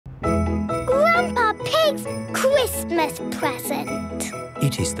Pig's Christmas present.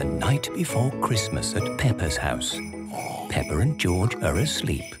 It is the night before Christmas at Peppa's house. Peppa and George are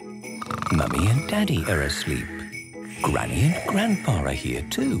asleep. Mummy and Daddy are asleep. Granny and Grandpa are here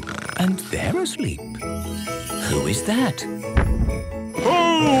too, and they're asleep. Who is that?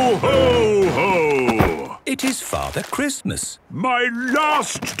 Ho, ho, ho! It is Father Christmas. My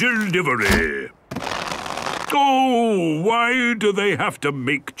last delivery. Oh, why do they have to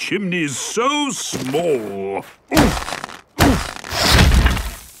make chimneys so small?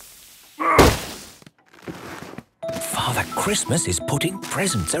 Father Christmas is putting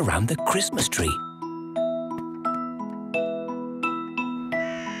presents around the Christmas tree.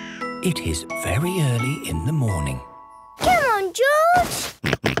 It is very early in the morning. Come on, George.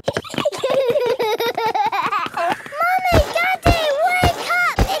 Mummy, Daddy, wake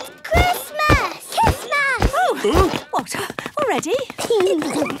up! It's Christmas! Christmas! Oh, what? Already? Granny,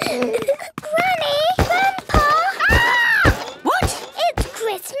 Grandpa! Ah! What? It's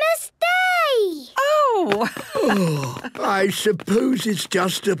Christmas Day! Oh! I suppose it's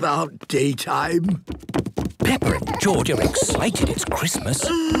just about daytime. Peppa and George are excited it's Christmas.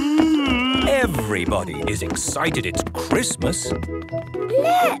 Everybody is excited it's Christmas.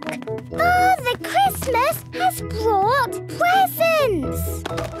 Look! Father Christmas has brought presents!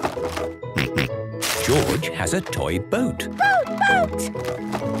 George has a toy boat. Boat!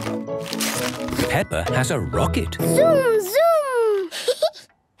 Peppa has a rocket. Zoom, zoom!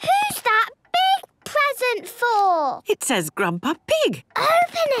 Who's that big present for? It says Grandpa Pig.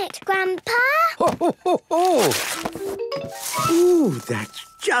 Open it, Grandpa! Ho, ho, ho, ho! Ooh, that's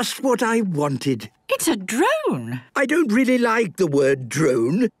just what I wanted. It's a drone. I don't really like the word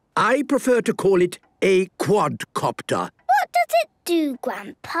drone. I prefer to call it a quadcopter. What does it do,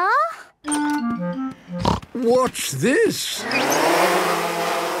 Grandpa? What's this?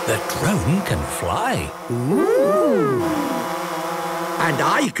 The drone can fly. Ooh. And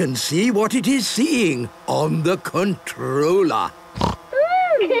I can see what it is seeing on the controller.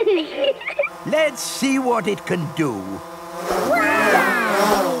 Let's see what it can do.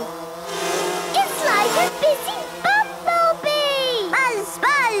 Wow! It's like a busy bumblebee! Buzz,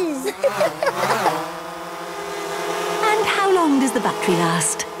 buzz! And how long does the battery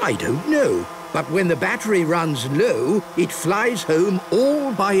last? I don't know, but when the battery runs low, it flies home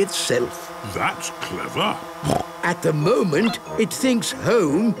all by itself. That's clever. At the moment, it thinks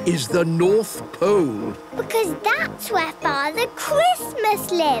home is the North Pole. Because that's where Father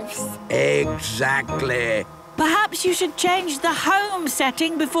Christmas lives. Exactly. Perhaps you should change the home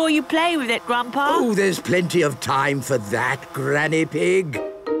setting before you play with it, Grandpa. Oh, there's plenty of time for that, Granny Pig.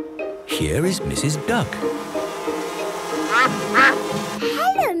 Here is Mrs. Duck.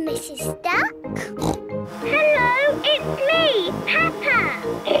 Hello, Mrs. Duck. Hello, it's me, Peppa.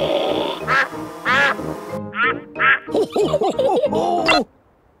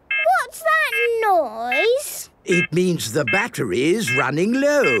 What's that noise? It means the battery is running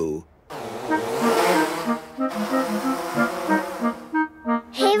low.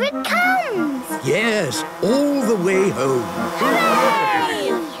 Here it comes. Yes, all the way home. Hooray!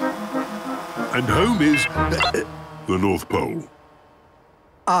 And home is the North Pole.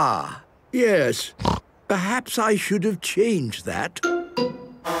 Ah, yes. Perhaps I should have changed that.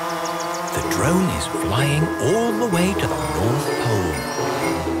 The drone is flying all the way to the North Pole.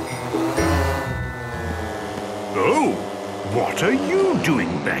 Oh, what are you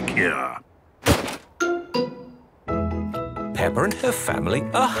doing back here? Peppa and her family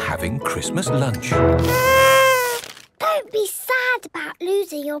are having Christmas lunch. Don't be sad about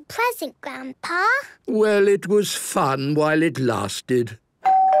losing your present, Grandpa. Well, it was fun while it lasted.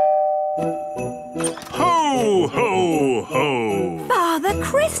 Ho, ho, ho! Father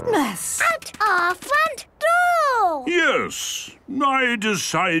Christmas. At our front door. Yes, I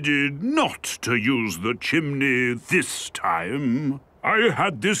decided not to use the chimney this time. I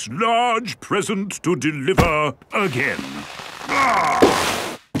had this large present to deliver again. Ah!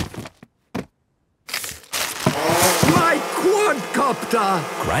 My quadcopter!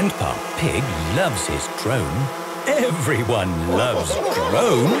 Grandpa Pig loves his drone. Everyone loves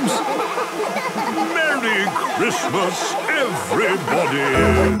drones. Merry Christmas,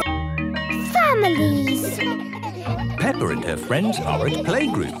 everybody! Families. Peppa and her friends are at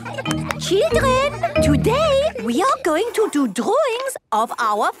playgroup. Children, today we are going to do drawings of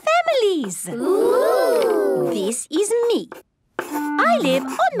our families. Ooh. This is me. I live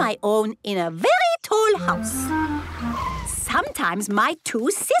on my own in a very tall house. Sometimes my two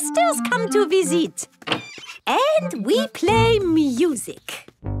sisters come to visit. And we play music.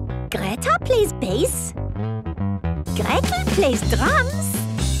 Greta plays bass. Gretel plays drums.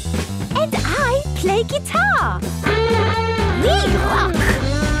 And I play my guitar. We rock!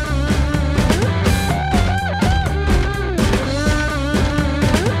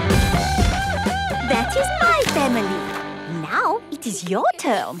 That is my family. Now it is your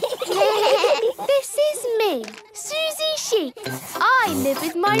turn. This is me, Susie Sheep. I live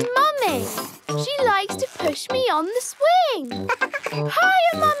with my mummy. She likes to push me on the swing.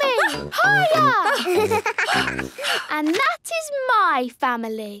 Hiya, Mummy! Hiya! And that is my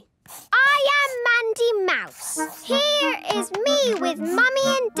family. I am Mandy Mouse. Here is me with Mummy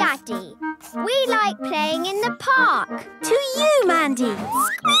and Daddy. We like playing in the park. To you, Mandy.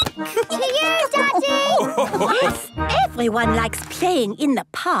 To you, Daddy. Yes, everyone likes playing in the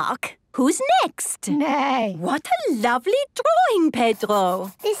park. Who's next? Nay. What a lovely drawing,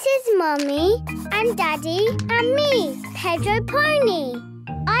 Pedro. This is Mummy and Daddy and me, Pedro Pony.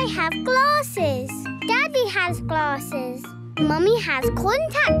 I have glasses. Daddy has glasses. Mummy has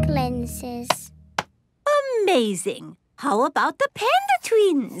contact lenses. Amazing. How about the Panda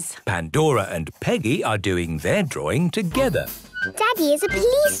Twins? Pandora and Peggy are doing their drawing together. Daddy is a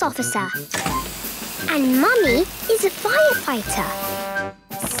police officer. And Mummy is a firefighter.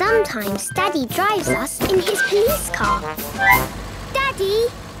 Sometimes Daddy drives us in his police car. Daddy,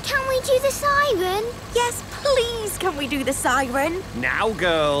 can we do the siren? Yes, please, can we do the siren? Now,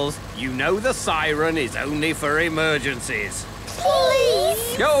 girls, you know the siren is only for emergencies.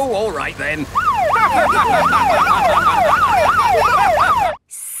 Please! Oh, all right then.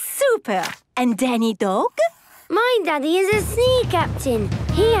 Super. And Danny Dog? My daddy is a sea captain.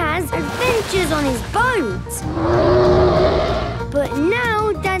 He has adventures on his boat. But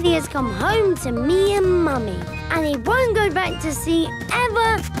now Daddy has come home to me and Mummy. And he won't go back to sea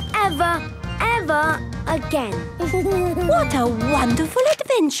ever, ever, ever again. What a wonderful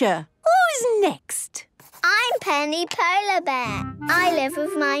adventure. Who's next? I'm Penny Polar Bear. I live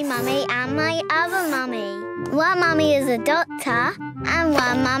with my mummy and my other mummy. One mummy is a doctor and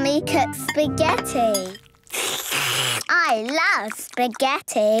one mummy cooks spaghetti. I love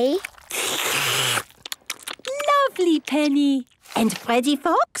spaghetti. Lovely, Penny. And Freddy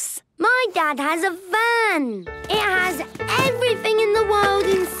Fox? My dad has a van. It has everything in the world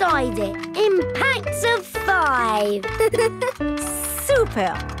inside it, in packs of 5.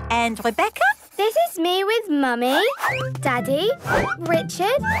 Super. And Rebecca? This is me with Mummy, Daddy,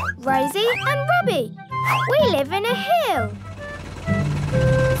 Richard, Rosie and Robbie. We live in a hill.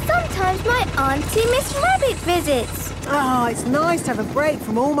 Sometimes my Auntie Miss Rabbit visits. Oh, it's nice to have a break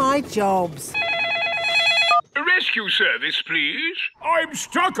from all my jobs. Rescue service, please. I'm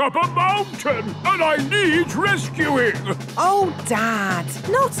stuck up a mountain and I need rescuing. Oh, Dad,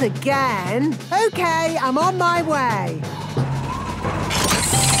 not again. OK, I'm on my way.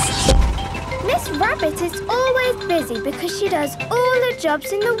 Miss Rabbit is always busy because she does all the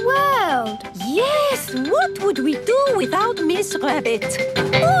jobs in the world. Yes, what would we do without Miss Rabbit?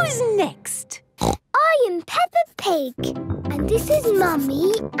 Who's next? I am Peppa Pig. And this is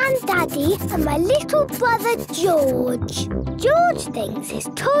Mummy and Daddy and my little brother George. George thinks his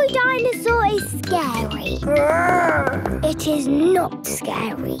toy dinosaur is scary. It is not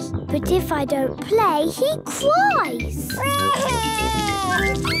scary. But if I don't play, he cries.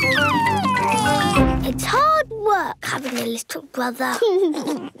 It's hard work having a little brother.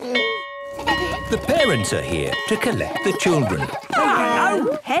 The parents are here to collect the children.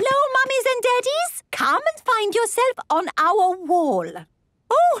 Hello. Hello, mummies and daddies. Come and find yourself on our wall.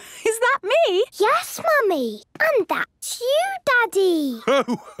 Oh, is that me? Yes, Mummy. And that's you, Daddy. Ho,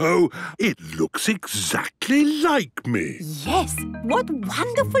 ho, it looks exactly like me. Yes, what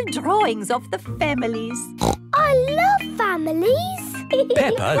wonderful drawings of the families. I love families.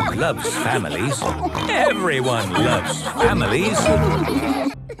 Peppa loves families. Everyone loves families.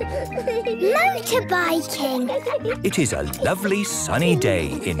 Motorbiking. It is a lovely sunny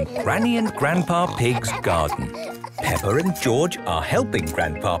day in Granny and Grandpa Pig's garden. Peppa and George are helping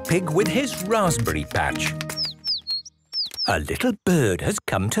Grandpa Pig with his raspberry patch. A little bird has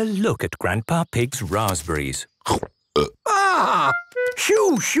come to look at Grandpa Pig's raspberries. Ah!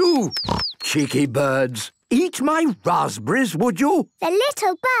 Shoo, shoo! Cheeky birds. Eat my raspberries, would you? The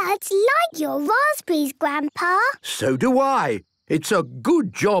little birds like your raspberries, Grandpa. So do I. It's a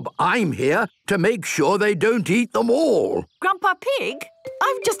good job I'm here to make sure they don't eat them all. Grandpa Pig,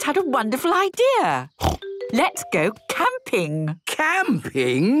 I've just had a wonderful idea. Let's go camping.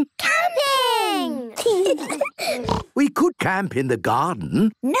 Camping? Camping! We could camp in the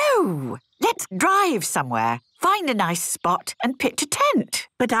garden. No, let's drive somewhere. Find a nice spot and pitch a tent.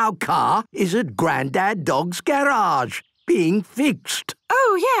 But our car is at Grandad Dog's garage, being fixed.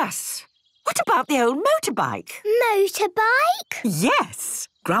 Oh, yes. What about the old motorbike? Motorbike? Yes.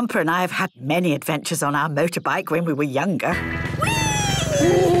 Grandpa and I have had many adventures on our motorbike when we were younger.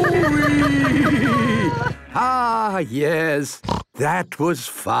 Ah, yes, that was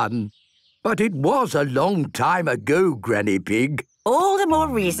fun. But it was a long time ago, Granny Pig. All the more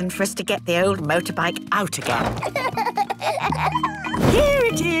reason for us to get the old motorbike out again. Here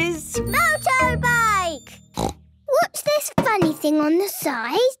it is. Motorbike! What's this funny thing on the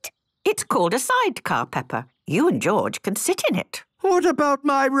side? It's called a sidecar, Peppa. You and George can sit in it. What about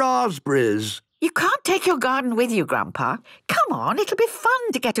my raspberries? You can't take your garden with you, Grandpa. Come on, it'll be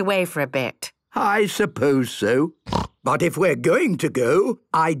fun to get away for a bit. I suppose so. But if we're going to go,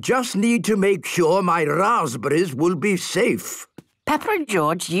 I just need to make sure my raspberries will be safe. Peppa and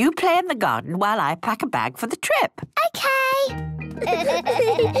George, you play in the garden while I pack a bag for the trip. OK.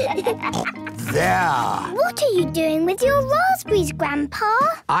 There. What are you doing with your raspberries, Grandpa?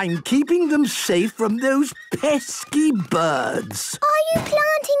 I'm keeping them safe from those pesky birds. Are you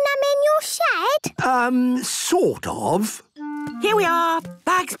planting them in your shed? Sort of. Here we are,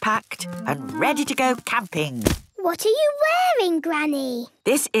 bags packed and ready to go camping. What are you wearing, Granny?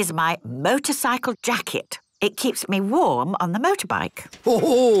 This is my motorcycle jacket. It keeps me warm on the motorbike.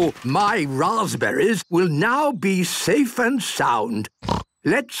 Oh, my raspberries will now be safe and sound.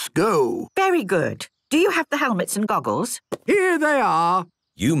 Let's go. Very good. Do you have the helmets and goggles? Here they are.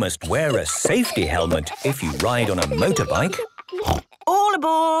 You must wear a safety helmet if you ride on a motorbike. All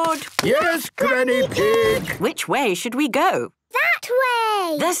aboard! Yes, Granny Pig. Which way should we go? That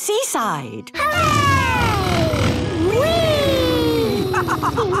way! The seaside. Hooray! Whee!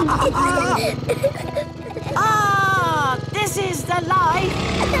 Ah, this is the life!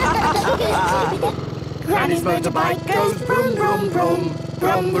 Granny's motorbike goes brum, brum, brum.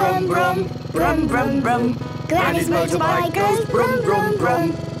 Brum, brum, brum. Brum, brum, brum. Granny's motorbike goes brum, brum,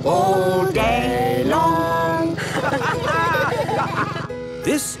 brum. All day long.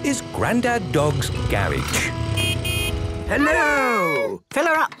 This is Grandad Dog's garage. Hello. Fill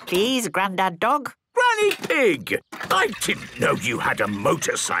her up, please, Grandad Dog. Granny Pig! I didn't know you had a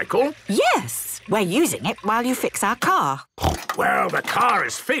motorcycle. Yes, we're using it while you fix our car. Well, the car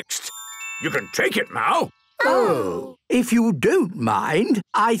is fixed. You can take it now. Oh. If you don't mind,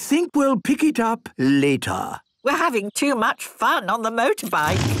 I think we'll pick it up later. We're having too much fun on the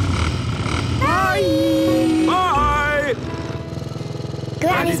motorbike. Bye! Bye!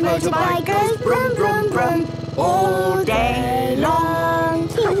 Granny's motorbike goes brum, brum, brum. All day long.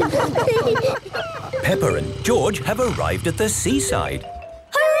 Peppa and George have arrived at the seaside.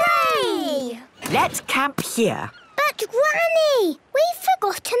 Hooray! Let's camp here. But, Granny, we've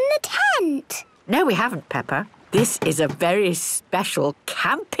forgotten the tent. No, we haven't, Peppa. This is a very special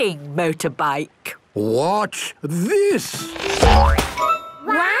camping motorbike. Watch this.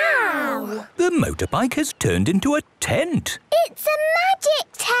 Wow! The motorbike has turned into a tent. It's a magic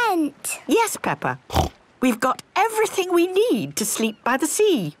tent. Yes, Peppa. We've got everything we need to sleep by the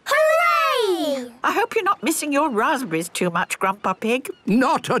sea. Hooray! I hope you're not missing your raspberries too much, Grandpa Pig.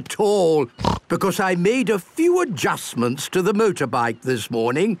 Not at all, because I made a few adjustments to the motorbike this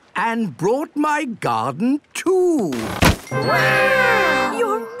morning and brought my garden too. Wow!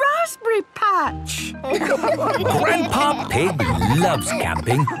 Your raspberry patch. Grandpa Pig loves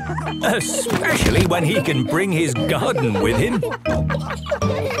camping, especially when he can bring his garden with him.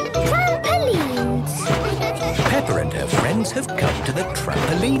 Trampolines. Peppa and her friends have come to the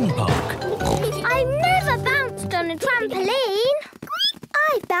trampoline park. I've never bounced on a trampoline.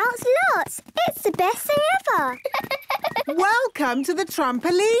 I've bounced lots. It's the best thing ever. Welcome to the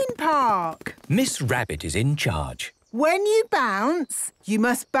trampoline park. Miss Rabbit is in charge. When you bounce, you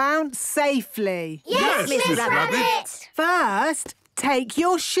must bounce safely. Yes, Miss Rabbit. First, take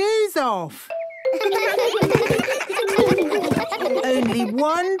your shoes off. Only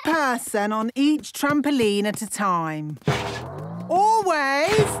one person on each trampoline at a time.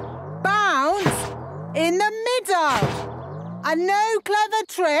 Always bounce in the middle. And no clever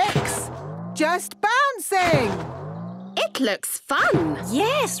tricks, just bouncing. It looks fun.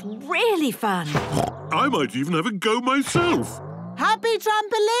 Yes, really fun. I might even have a go myself. Happy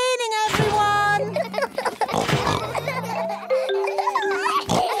trampolining, everyone!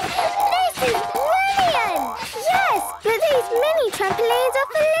 This is brilliant! Yes, but these mini trampolines are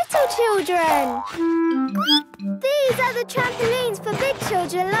for little children. These are the trampolines for big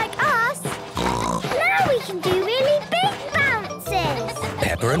children like us. Now we can do really big bounces.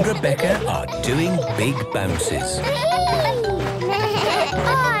 Peppa and Rebecca are doing big bounces.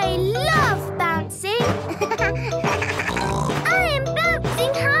 I love bouncing. I am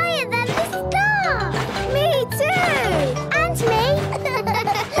bouncing higher than the star. Me too. And me.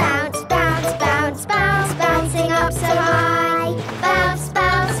 Bounce, bounce, bounce, bounce, bouncing up so high. Bounce,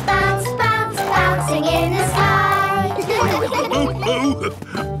 bounce.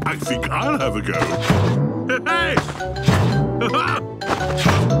 have a go. Hey!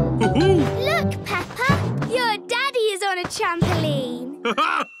 Look, Peppa, your daddy is on a trampoline.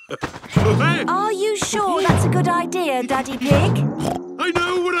 Are you sure that's a good idea, Daddy Pig? I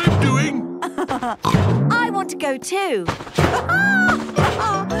know what I'm doing. I want to go too.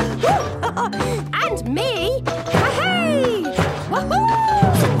 And me. Hey!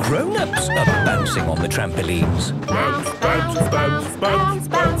 Woohoo! Grown-ups are bouncing on the trampolines. Bounce, bounce, bounce, bounce,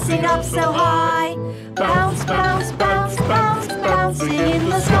 bouncing up so high. Bounce, bounce, bounce, bounce, bouncing in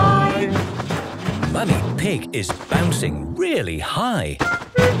the sky. Mummy Pig is bouncing really high.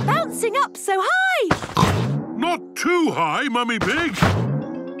 Bouncing up so high. Not too high, Mummy Pig.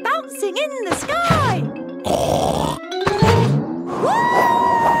 Bouncing in the sky.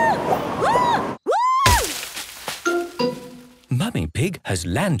 Mummy Pig has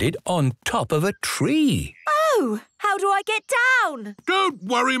landed on top of a tree. Oh, how do I get down? Don't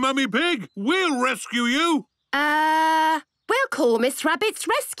worry, Mummy Pig. We'll rescue you. We'll call Miss Rabbit's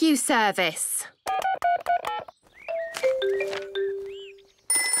rescue service.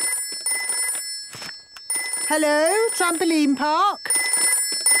 Hello, trampoline park.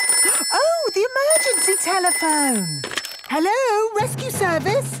 Oh, the emergency telephone. Hello, rescue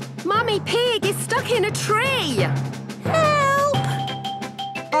service. Mummy Pig is stuck in a tree. Help!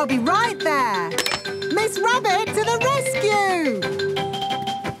 I'll be right there. Miss Rabbit to the rescue!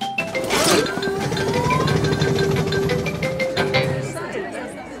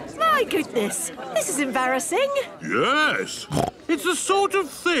 My goodness, this is embarrassing. Yes. It's the sort of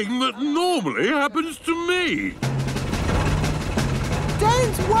thing that normally happens to me.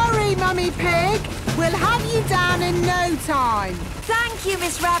 Don't worry, Mummy Pig. We'll have you down in no time. Thank you,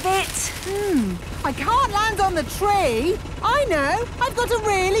 Miss Rabbit. I can't land on the tree. I know. I've got a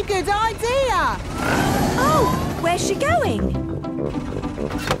really good idea. Oh, where's she going?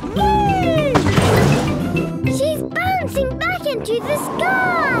 Whee! She's bouncing back into the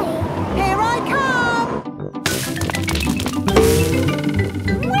sky. Here I come.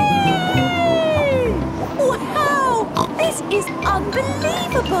 Whee! Wow! This is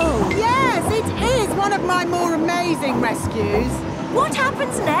unbelievable. Yes, it is one of my more amazing rescues. What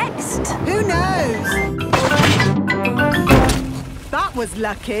happens next? Who knows? That was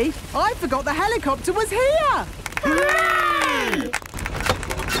lucky. I forgot the helicopter was here. Hooray!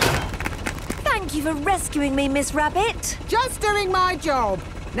 Thank you for rescuing me, Miss Rabbit. Just doing my job.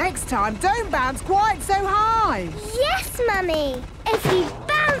 Next time, don't bounce quite so high. Yes, Mummy. If you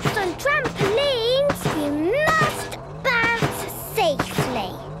bounce on trampolines, you must bounce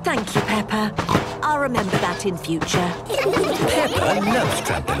safely. Thank you, Peppa. I'll remember that in future. Peppa loves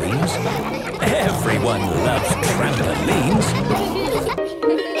trampolines. Everyone loves trampolines.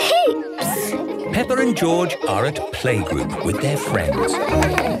 Hoops! Peppa and George are at playgroup with their friends.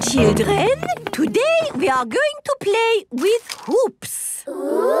 Children, today we are going to play with hoops.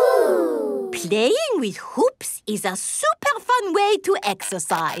 Ooh! Playing with hoops is a super fun way to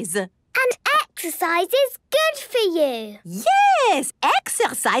exercise. And exercise is good for you. Yes,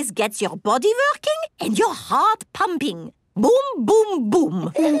 exercise gets your body working and your heart pumping. Boom, boom,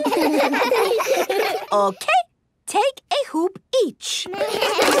 boom. Okay, take a hoop each.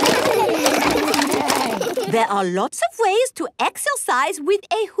 There are lots of ways to exercise with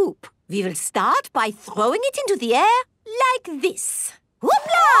a hoop. We will start by throwing it into the air like this.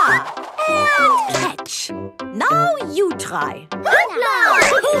 Hoopla! And catch. Now you try.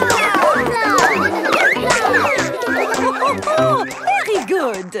 Very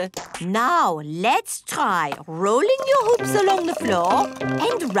good. Now let's try rolling your hoops along the floor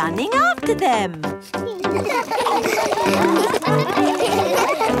and running after them.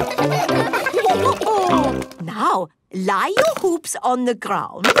 Now lie your hoops on the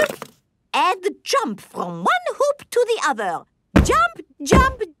ground and jump from one hoop to the other. Jump,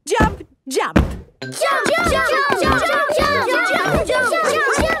 jump, jump, jump. Jump, jump, jump, jump, jump, jump, jump, jump.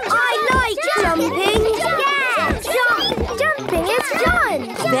 I like jumping. Yeah, jumping is fun.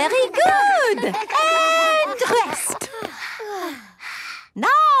 Very good. And rest.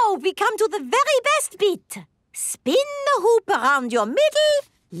 Now we come to the very best bit. Spin the hoop around your middle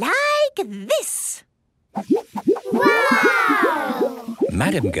like this. Wow!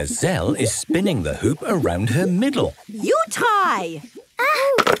 Madame Gazelle is spinning the hoop around her middle. You try.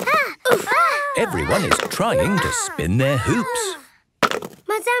 Everyone is trying to spin their hoops.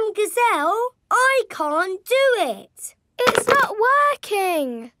 Madame Gazelle, I can't do it. It's not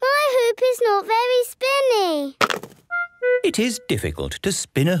working. My hoop is not very spinny. It is difficult to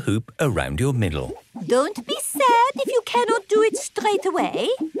spin a hoop around your middle. Don't be sad if you cannot do it straight away.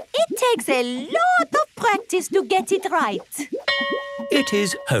 It takes a lot of practice to get it right. It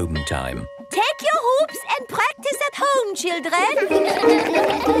is home time. Take your hoops and practice at home, children.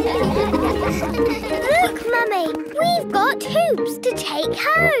 Look, Mummy, we've got hoops to take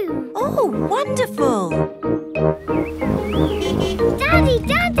home. Oh, wonderful. Daddy,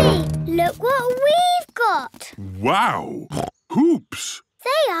 look what we've got. Wow! Hoops!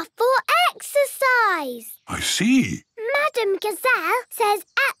 They are for exercise. I see. Madam Gazelle says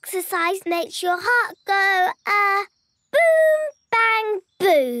exercise makes your heart go, boom, bang,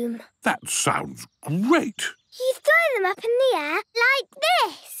 boom. That sounds great. You throw them up in the air like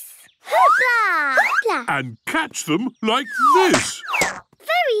this. Hoopla! Hoopla! And catch them like this.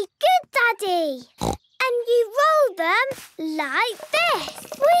 Very good, Daddy. And you roll them like this.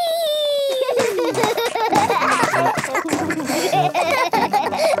 Whee!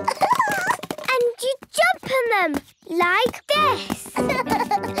 And you jump on them like this.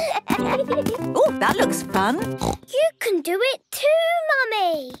 Oh, that looks fun. You can do it too,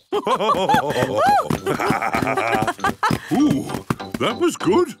 Mummy. Ooh, that was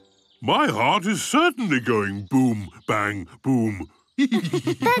good. My heart is certainly going boom, bang, boom. But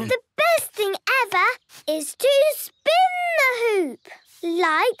the best thing ever is to spin the hoop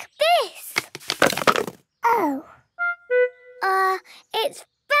like this. Oh. It's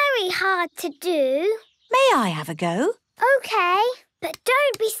very hard to do. May I have a go? OK, but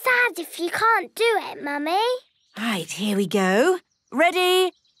don't be sad if you can't do it, Mummy. Right, here we go.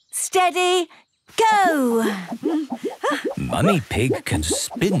 Ready, steady, go! Mummy Pig can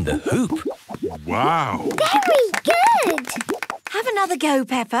spin the hoop. Wow. Very good. Have another go,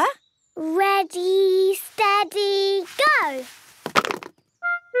 Peppa. Ready, steady, go.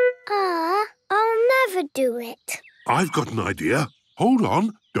 I'll never do it. I've got an idea. Hold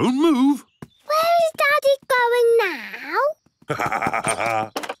on, don't move. Where is Daddy going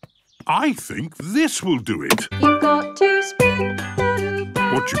now? I think this will do it. You've got to spin the hoop.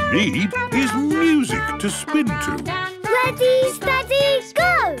 What you need is music to spin to. Ready, steady,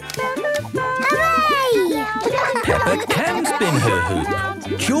 go! Hooray! Peppa can spin her hoop.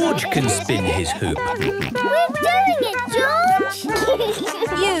 George can spin his hoop. We're doing it, George!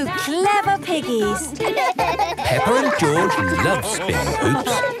 You clever piggies. Peppa and George love spinning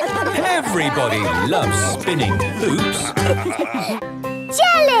hoops. Everybody loves spinning hoops.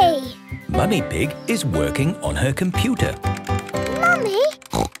 Jelly! Mummy Pig is working on her computer. Mummy,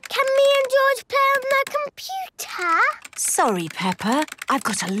 can me and George play on the computer? Sorry, Peppa. I've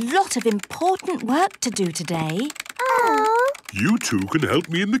got a lot of important work to do today. Oh. You two can help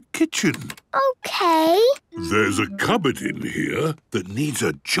me in the kitchen. OK. There's a cupboard in here that needs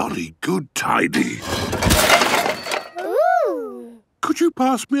a jolly good tidy. Ooh. Could you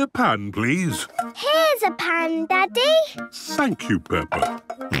pass me a pan, please? Here's a pan, Daddy. Thank you, Peppa.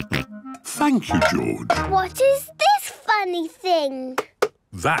 Thank you, George. What is this funny thing?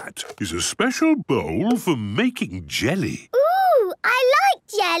 That is a special bowl for making jelly. Ooh, I like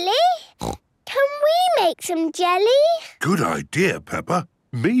jelly. Can we make some jelly? Good idea, Peppa.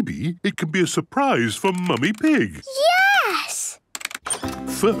 Maybe it can be a surprise for Mummy Pig. Yes!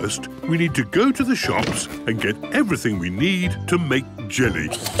 First, we need to go to the shops and get everything we need to make jelly.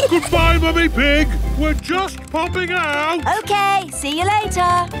 Goodbye, Mummy Pig. We're just popping out. OK, see you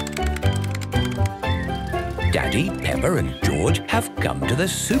later. Daddy, Peppa and George have come to the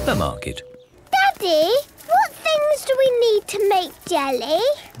supermarket. Daddy, what things do we need to make jelly?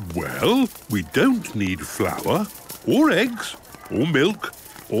 Well, we don't need flour, or eggs, or milk,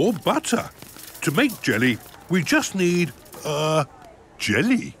 or butter. To make jelly, we just need,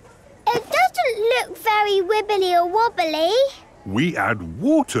 jelly. It doesn't look very wibbly or wobbly. We add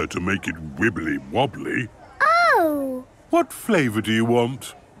water to make it wibbly-wobbly. Oh! What flavour do you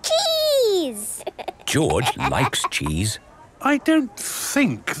want? Cheese! George likes cheese. I don't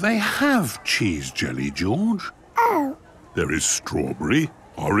think they have cheese jelly, George. Oh. There is strawberry,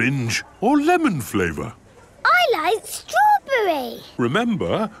 orange, or lemon flavour. I like strawberry.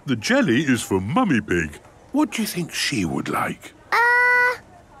 Remember, the jelly is for Mummy Pig. What do you think she would like?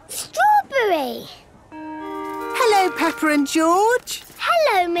 Strawberry. Hello, Peppa and George.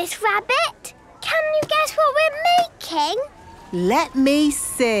 Hello, Miss Rabbit. Can you guess what we're making? Let me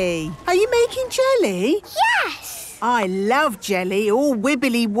see. Are you making jelly? Yes. I love jelly, all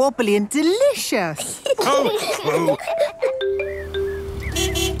wibbly-wobbly and delicious.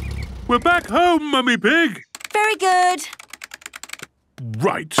 We're back home, Mummy Pig. Very good.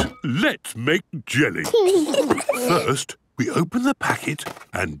 Right, let's make jelly. First, we open the packet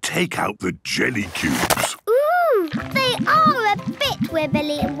and take out the jelly cubes. Ooh, they are a bit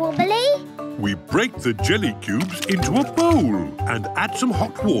wibbly and wobbly. We break the jelly cubes into a bowl and add some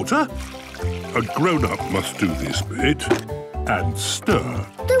hot water. A grown-up must do this bit. and stir.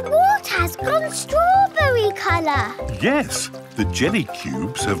 The water has gone strawberry colour. Yes, the jelly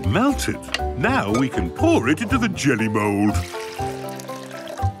cubes have melted. Now we can pour it into the jelly mould.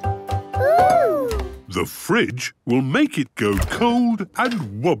 Ooh! The fridge will make it go cold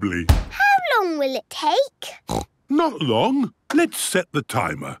and wobbly. How long will it take? Not long. Let's set the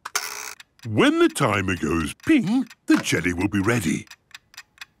timer. When the timer goes ping, the jelly will be ready.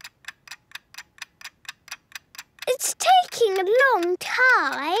 It's taking a long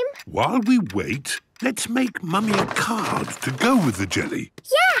time. While we wait, let's make Mummy a card to go with the jelly.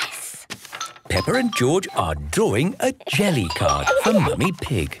 Yes! Peppa and George are drawing a jelly card for Mummy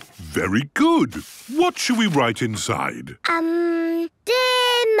Pig. Very good. What shall we write inside? Dear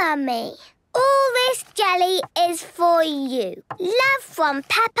Mummy, all this jelly is for you. Love from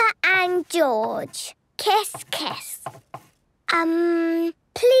Peppa and George. Kiss, kiss.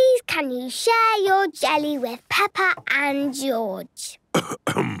 Please can you share your jelly with Peppa and George?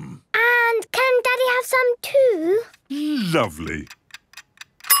 And can Daddy have some too? Lovely.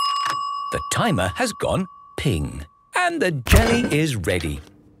 The timer has gone ping and the jelly is ready.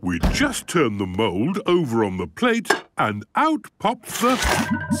 We just turn the mould over on the plate and out pops the...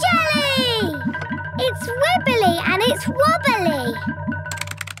 Jelly! It's wibbly and it's wobbly.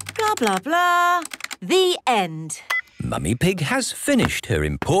 Blah, blah, blah. The end. Mummy Pig has finished her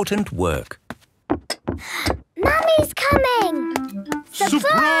important work. Mummy's coming!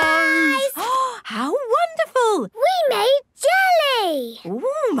 Surprise! How wonderful! We made jelly!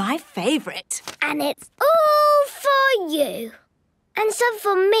 Ooh, my favourite. And it's all for you. And some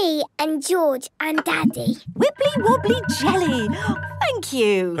for me and George and Daddy. Wibbly wobbly jelly. Thank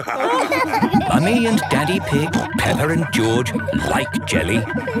you. Mummy and Daddy Pig, Peppa and George like jelly.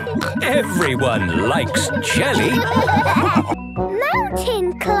 Everyone likes jelly.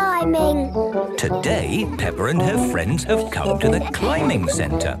 Mountain climbing. Today, Peppa and her friends have come to the climbing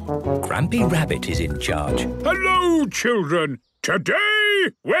centre. Grampy Rabbit is in charge. Hello, children.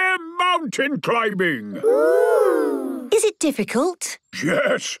 Today, we're mountain climbing. Ooh. Is it difficult?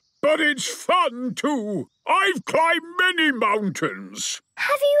 Yes, but it's fun too. I've climbed many mountains.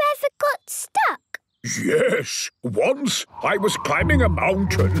 Have you ever got stuck? Yes. Once I was climbing a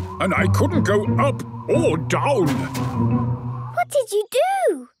mountain and I couldn't go up or down. What did you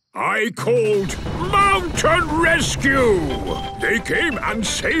do? I called Mountain Rescue. They came and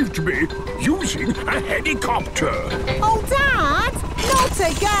saved me using a helicopter. Oh, Dad! Not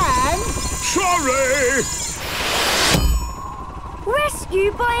again! Sorry!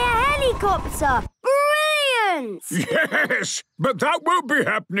 Rescued by a helicopter! Brilliant! Yes, but that won't be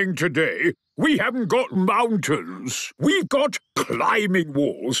happening today. We haven't got mountains. We've got climbing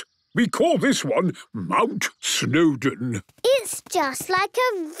walls. We call this one Mount Snowdon. It's just like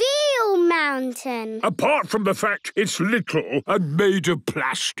a real mountain. Apart from the fact it's little and made of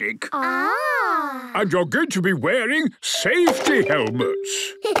plastic. Ah! And you're going to be wearing safety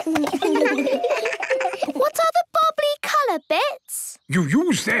helmets. What are the bubbly colour bits? You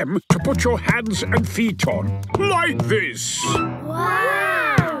use them to put your hands and feet on, like this.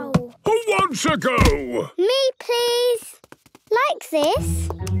 Wow! Who wants a go? Me, please. Like this.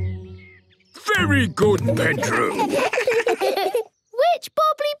 Very good, Pedro. Which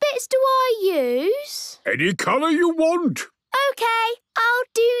bubbly bits do I use? Any colour you want. OK, I'll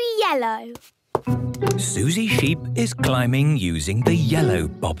do yellow. Susie Sheep is climbing using the yellow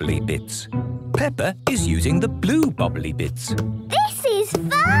bobbly bits. Peppa is using the blue bobbly bits. This is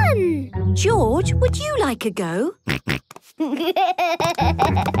fun! George, would you like a go?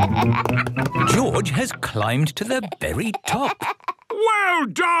 George has climbed to the very top. Well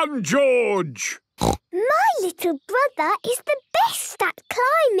done, George. My little brother is the best at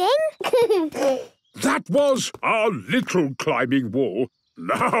climbing. That was our little climbing wall.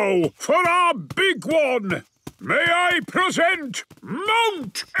 Now for our big one. May I present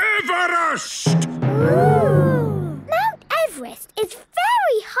Mount Everest? Ooh. Mount Everest is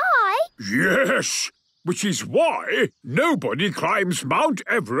very high. Yes, which is why nobody climbs Mount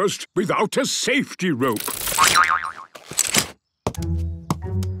Everest without a safety rope.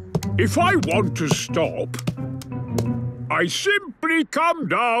 If I want to stop, I simply come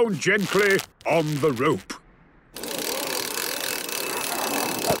down gently on the rope.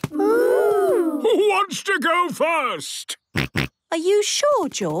 Ooh. Who wants to go first? Are you sure,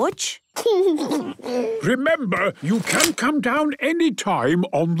 George? Remember, you can come down any time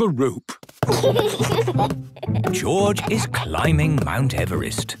on the rope. George is climbing Mount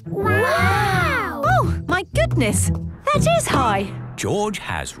Everest. Wow! Oh, my goodness! That is high. George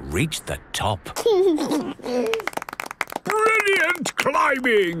has reached the top. Brilliant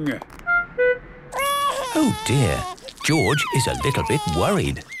climbing! Oh dear, George is a little bit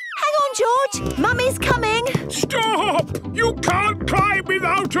worried. Hang on, George. Mummy's coming. Stop! You can't climb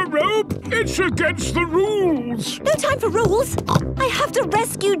without a rope. It's against the rules. No time for rules. I have to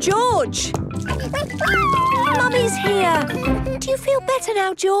rescue George. Mummy's here. Do you feel better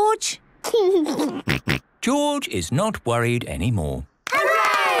now, George? George is not worried anymore.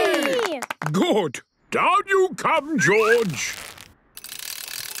 Hooray! Good. Down you come, George.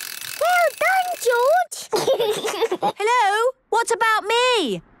 Well done, George. Hello? What about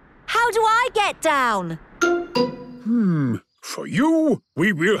me? How do I get down? For you,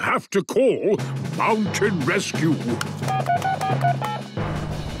 we will have to call Mountain Rescue.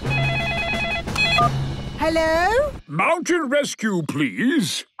 Hello? Mountain Rescue,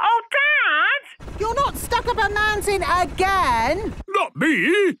 please. Oh, Dad! You're not stuck up a mountain again? Not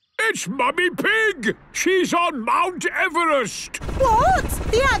me. It's Mummy Pig. She's on Mount Everest. What?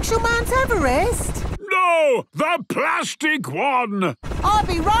 The actual Mount Everest? No, the plastic one. I'll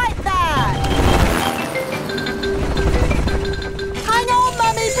be right there. Hang on,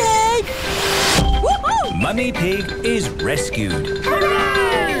 Mummy Pig. Woohoo! Mummy Pig is rescued.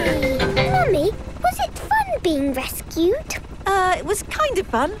 Hooray! Mummy, was it fun being rescued? It was kind of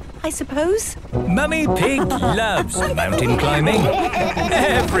fun, I suppose. Mummy Pig loves mountain climbing.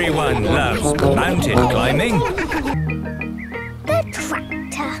 Everyone loves mountain climbing. The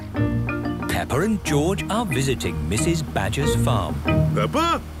tractor. Peppa and George are visiting Mrs. Badger's farm.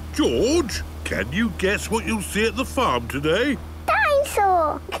 Peppa, George, can you guess what you'll see at the farm today?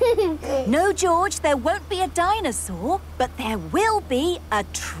 Dinosaur. No, George, there won't be a dinosaur, but there will be a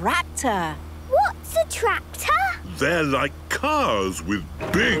tractor. What's a tractor? They're like cars with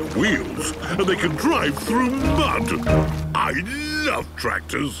big wheels, and they can drive through mud. I love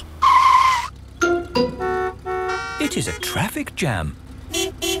tractors. It is a traffic jam.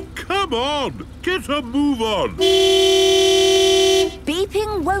 Come on, get a move on.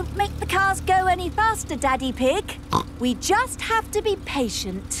 Beeping won't make the cars go any faster, Daddy Pig. We just have to be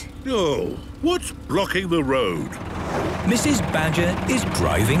patient. Oh, what's blocking the road? Mrs. Badger is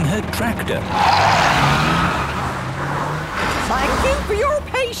driving her tractor. Thank you for your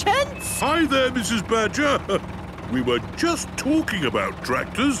patience. Hi there, Mrs. Badger. We were just talking about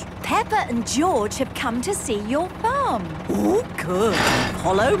tractors. Peppa and George have come to see your farm. Oh, good.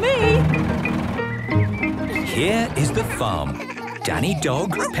 Follow me. Here is the farm. Danny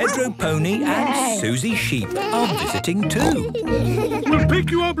Dog, Pedro Pony and Susie Sheep are visiting too. We'll pick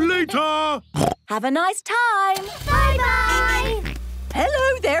you up later. Have a nice time. Bye-bye.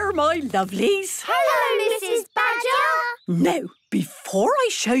 Hello there, my lovelies. Hello, Mrs. Badger. Now, before I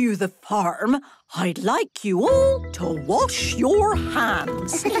show you the farm, I'd like you all to wash your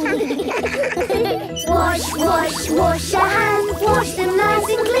hands. Wash, wash, wash your hands. Wash them nice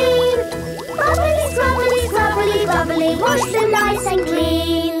and clean. Bubbly, scrubbly, scrubbly, bubbly. Wash them nice and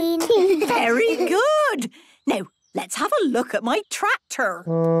clean. Very good. Now, let's have a look at my tractor.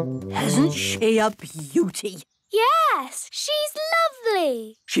 Isn't she a beauty? Yes, she's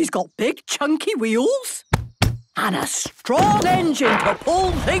lovely. She's got big chunky wheels and a strong engine to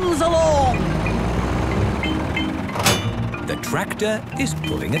pull things along. The tractor is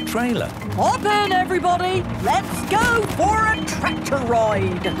pulling a trailer. Hop in, everybody. Let's go for a tractor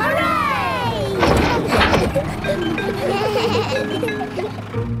ride. Hooray!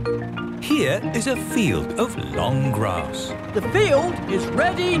 Here is a field of long grass. The field is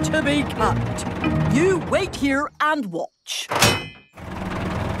ready to be cut. You wait here and watch.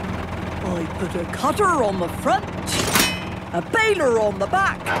 I put a cutter on the front, a baler on the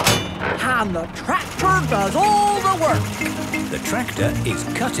back, and the tractor does all the work. The tractor is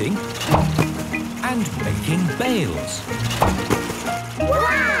cutting and making bales.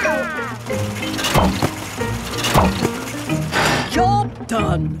 Wow! Job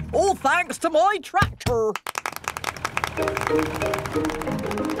done. All thanks to my tractor.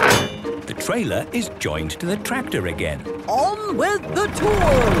 The trailer is joined to the tractor again. On with the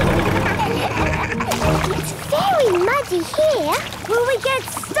tour. It's very muddy here. Will we get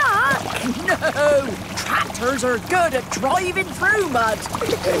stuck? No! Tractors are good at driving through mud.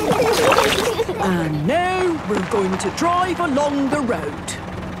 And now we're going to drive along the road.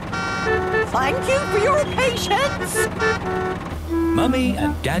 Thank you for your patience. Mummy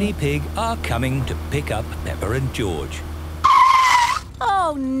and Daddy Pig are coming to pick up Peppa and George.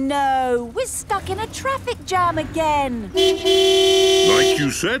 Oh, no. We're stuck in a traffic jam again. Like you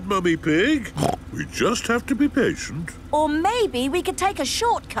said, Mummy Pig, we just have to be patient. Or maybe we could take a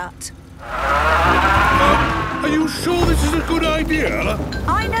shortcut. Are you sure this is a good idea?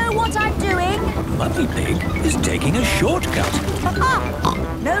 I know what I'm doing. Mummy Pig is taking a shortcut.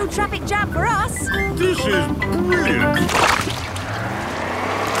 No, traffic jam for us. This is brilliant.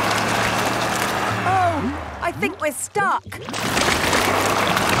 Oh, I think we're stuck.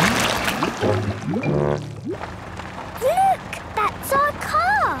 Look, that's our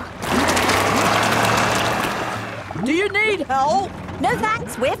car. Do you need help? No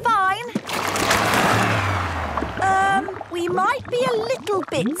thanks, we're fine. We might be a little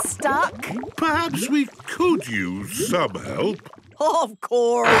bit stuck. Perhaps we could use some help. Of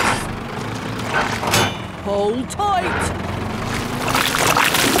course. Hold tight.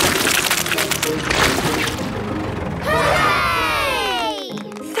 Hooray!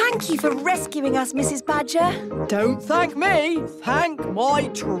 Thank you for rescuing us, Mrs. Badger. Don't thank me. Thank my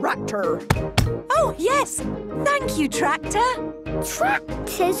tractor. Oh, yes. Thank you, Tractor.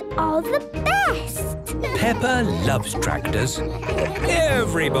 Tractors are the best. Peppa loves tractors.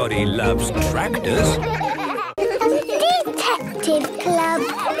 Everybody loves tractors. Detective Club.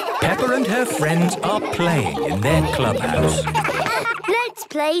 Peppa and her friends are playing in their clubhouse. Let's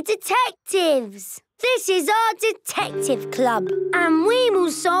play detectives. This is our detective club, and we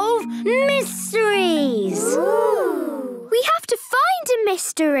will solve mysteries. Ooh. We have to find a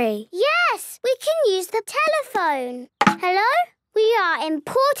mystery. Yes, we can use the telephone. Hello? We are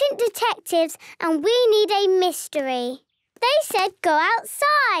important detectives and we need a mystery. They said go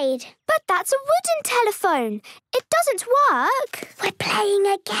outside. But that's a wooden telephone. It doesn't work. We're playing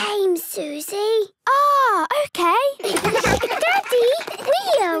a game, Susie. Ah, OK. Daddy,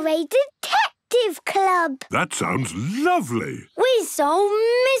 we are a detective club. That sounds lovely. We solve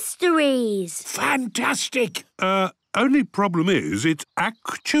mysteries. Fantastic. Only problem is it's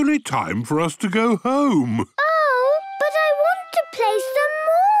actually time for us to go home. Oh, but I want to play some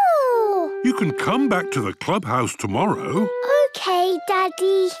more. You can come back to the clubhouse tomorrow. OK,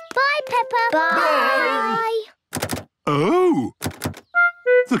 Daddy. Bye, Peppa. Bye. Oh!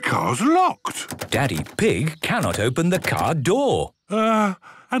 The car's locked. Daddy Pig cannot open the car door. And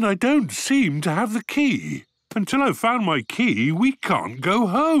I don't seem to have the key. Until I've found my key, we can't go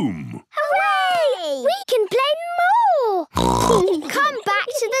home. Hooray! We can play more. Come back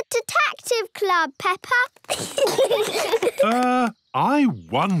to the detective club, Peppa. I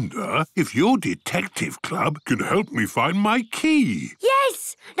wonder if your detective club can help me find my key.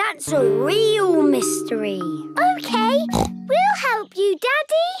 Yes, that's a real mystery. OK, we'll help you,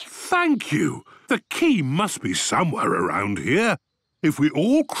 Daddy. Thank you. The key must be somewhere around here. If we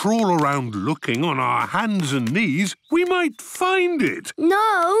all crawl around looking on our hands and knees, we might find it.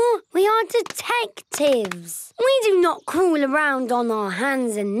 No, we are detectives. We do not crawl around on our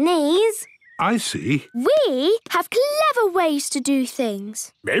hands and knees. I see. We have clever ways to do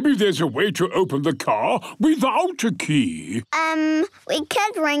things. Maybe there's a way to open the car without a key. We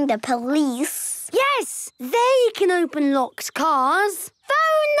could ring the police. Yes, they can open locked cars.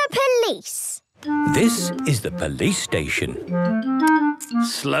 Phone the police. This is the police station.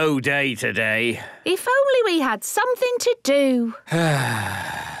 Slow day today. If only we had something to do.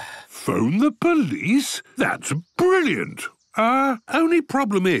 Phone the police? That's brilliant. Only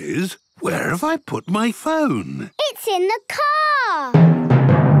problem is, where have I put my phone? It's in the car.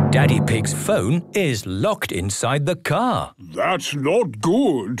 Daddy Pig's phone is locked inside the car. That's not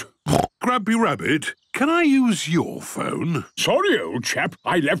good. Grumpy Rabbit, can I use your phone? Sorry, old chap.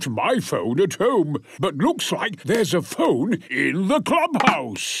 I left my phone at home. But looks like there's a phone in the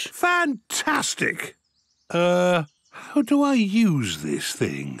clubhouse. Fantastic. How do I use this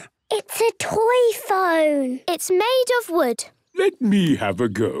thing? It's a toy phone. It's made of wood. Let me have a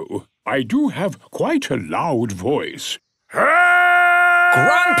go. I do have quite a loud voice. Grumpy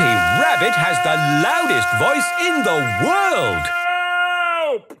Rabbit has the loudest voice in the world.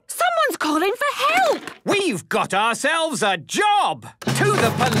 Help! Someone's calling for help. We've got ourselves a job! To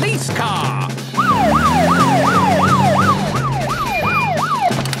the police car!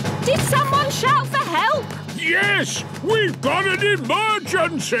 Did someone shout for help? Yes! We've got an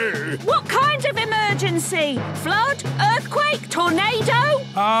emergency! What kind of emergency? Flood? Earthquake? Tornado?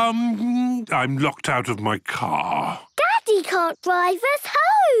 I'm locked out of my car. Daddy can't drive us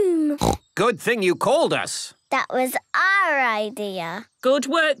home. Good thing you called us. That was our idea. Good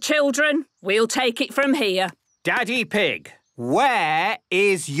work, children. We'll take it from here. Daddy Pig, where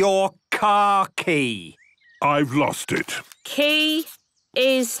is your car key? I've lost it. Key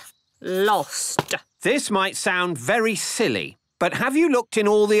is lost. This might sound very silly, but have you looked in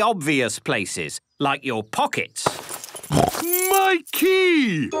all the obvious places, like your pockets? My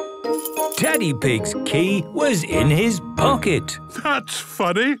key! Daddy Pig's key was in his pocket. That's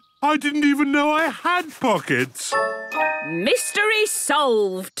funny. I didn't even know I had pockets. Mystery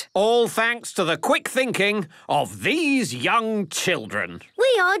solved. All thanks to the quick thinking of these young children.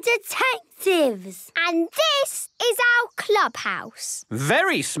 We are detectives. And this is our clubhouse.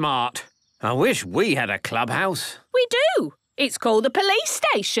 Very smart. I wish we had a clubhouse. We do. It's called the police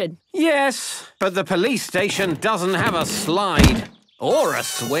station. Yes, but the police station doesn't have a slide or a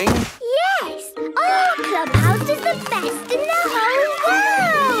swing. Yes, our clubhouse is the best in the whole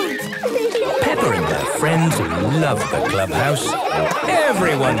world. Peppa and her friends love the clubhouse.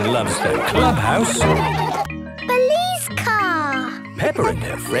 Everyone loves the clubhouse. Police car. Peppa and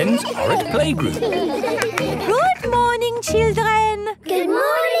her friends are at playgroup. Good morning, children. Good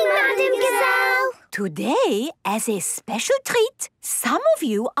morning, Madam Gazelle. Today, as a special treat, some of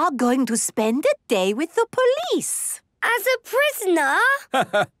you are going to spend a day with the police. As a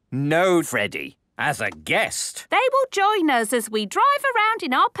prisoner? No, Freddy. As a guest. They will join us as we drive around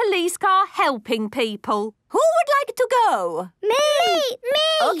in our police car helping people. Who would like to go? Me!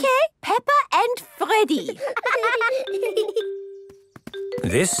 OK, Peppa and Freddy.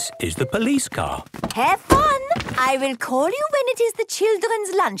 This is the police car. Have fun. I will call you when it is the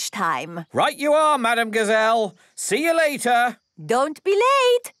children's lunchtime. Right you are, Madam Gazelle. See you later. Don't be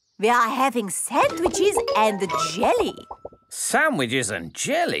late. We are having sandwiches and jelly. Sandwiches and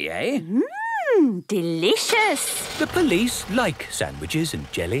jelly, eh? Delicious. The police like sandwiches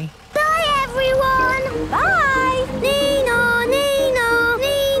and jelly. Bye, everyone. Bye. Nina, Nina,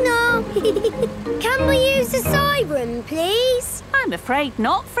 Nina. Can we use the siren, please? I'm afraid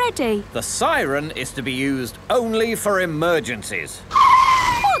not, Freddy. The siren is to be used only for emergencies.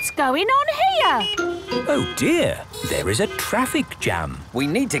 What's going on here? Oh dear, there is a traffic jam. We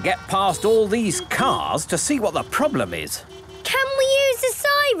need to get past all these cars to see what the problem is. Can we use the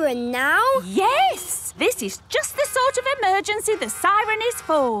siren now? Yes. This is just the sort of emergency the siren is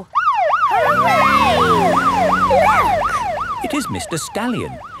for. Hooray! Look! It is Mr.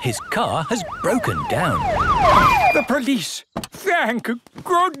 Stallion. His car has broken down. The police! Thank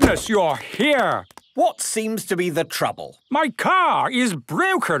goodness you're here. What seems to be the trouble? My car is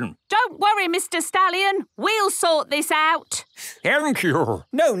broken. Don't worry, Mr. Stallion. We'll sort this out. Thank you.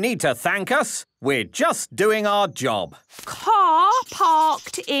 No need to thank us. We're just doing our job. Car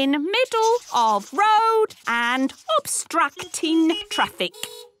parked in middle of road and obstructing traffic.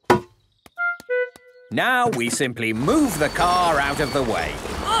 Now we simply move the car out of the way.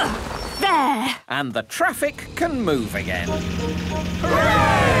 There. And the traffic can move again.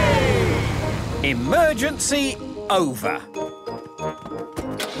 Hooray! Emergency over.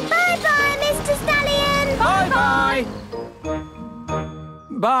 Bye-bye, Mr. Stallion. Bye-bye.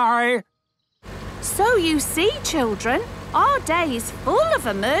 Bye. So you see, children, our day is full of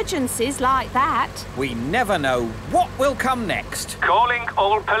emergencies like that. We never know what will come next. Calling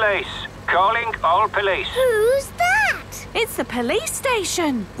all police. Calling all police. Who's that? It's the police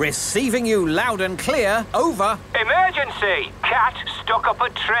station. Receiving you loud and clear. Over. Emergency! Cat stuck up a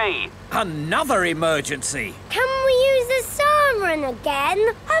tree. Another emergency. Can we use the siren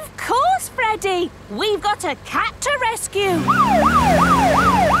again? Of course, Freddy. We've got a cat to rescue.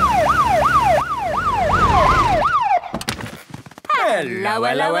 Hello,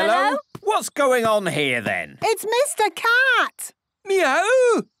 hello, hello. What's going on here, then? It's Mr. Cat.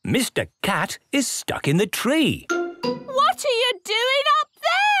 Meow. Mr. Cat is stuck in the tree. What are you doing up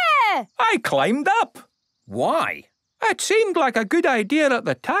there? I climbed up. Why? It seemed like a good idea at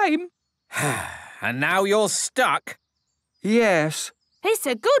the time. And now you're stuck? Yes. It's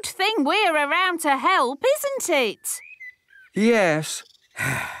a good thing we're around to help, isn't it? Yes.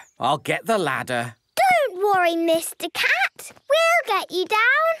 I'll get the ladder. Don't worry, Mr. Cat. We'll get you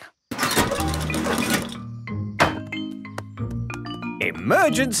down.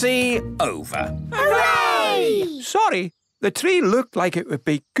 Emergency over. Hooray! Sorry, the tree looked like it would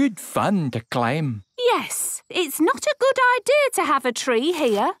be good fun to climb. Yes, it's not a good idea to have a tree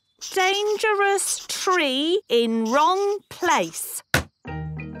here. Dangerous tree in wrong place.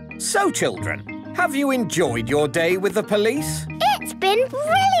 So, children, have you enjoyed your day with the police? It's been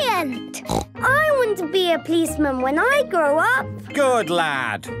brilliant. I want to be a policeman when I grow up. Good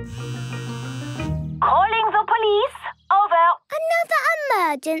lad. Calling the police. Over. Another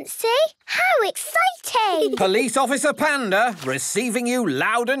emergency? How exciting! Police Officer Panda, receiving you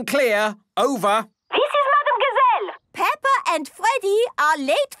loud and clear. Over. This is Madam Gazelle. Peppa and Freddy are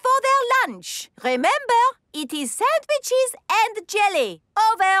late for their lunch. Remember, it is sandwiches and jelly.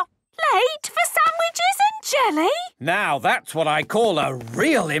 Over. Late for sandwiches and jelly? Now that's what I call a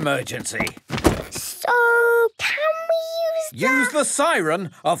real emergency. So, can we Use the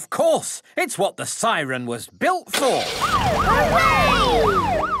siren? Of course. It's what the siren was built for. Hooray!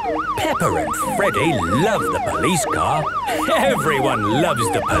 Peppa and Freddy love the police car. Everyone loves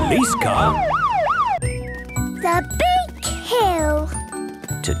the police car. The big hill.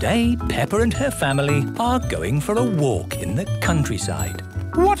 Today, Peppa and her family are going for a walk in the countryside.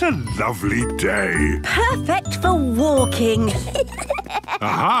 What a lovely day. Perfect for walking.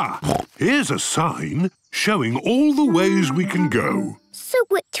 Aha! Here's a sign showing all the ways we can go. So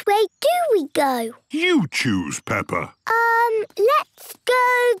which way do we go? You choose, Peppa. Let's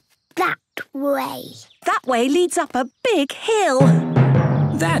go that way. That way leads up a big hill.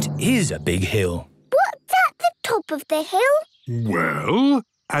 That is a big hill. What's at the top of the hill? Well,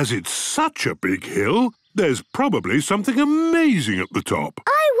 as it's such a big hill, there's probably something amazing at the top.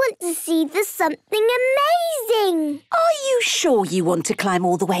 I want to see the something amazing. Are you sure you want to climb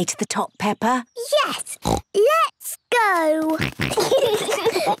all the way to the top, Peppa? Yes, let's go.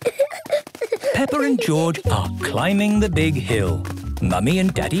 Peppa and George are climbing the big hill. Mummy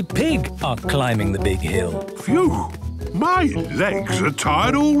and Daddy Pig are climbing the big hill. Phew! My legs are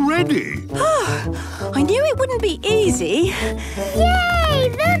tired already. I knew it wouldn't be easy. Yay!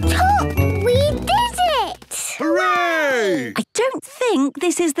 The top! We did it! Hooray! I don't think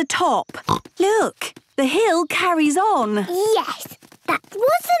this is the top. Look, the hill carries on. Yes, that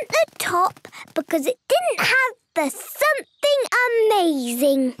wasn't the top because it didn't have the something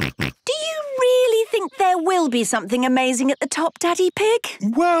amazing. Do you really think there will be something amazing at the top, Daddy Pig?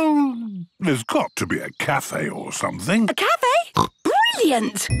 Well, there's got to be a cafe or something. A cafe?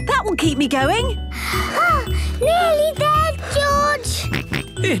 Brilliant! That will keep me going. Nearly there, George.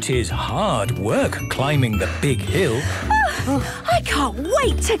 It is hard work climbing the big hill. I can't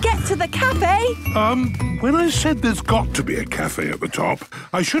wait to get to the cafe. When I said there's got to be a cafe at the top,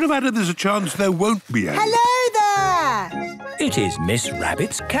 I should have added there's a chance there won't be any. Hello there! It is Miss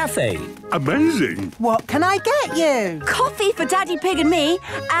Rabbit's cafe. Amazing. What can I get you? Coffee for Daddy Pig and me,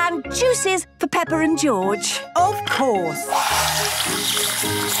 and juices for Peppa and George. Of course.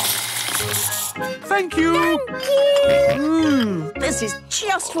 Thank you. Thank you. This is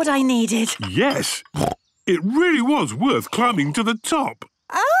just what I needed. Yes. It really was worth climbing to the top.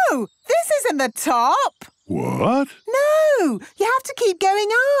 Oh, this isn't the top. What? No, you have to keep going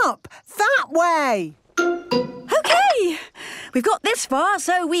up. That way. OK, we've got this far,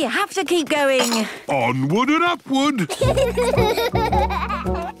 so we have to keep going. Onward and upward. Mummy,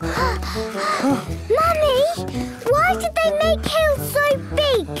 why did they make hills so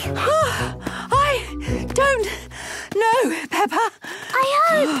big? I don't know, Peppa. I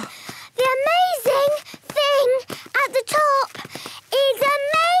hope the amazing thing at the top is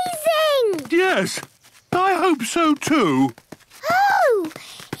amazing. Yes, I hope so too. Oh,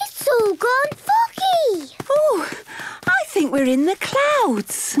 it's all gone foggy. Oh, I think we're in the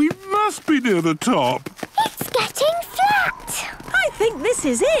clouds. We must be near the top. It's getting flat. I think this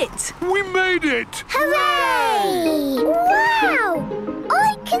is it. We made it. Hooray! Wow!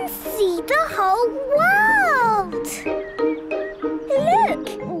 I can see the whole world. Look,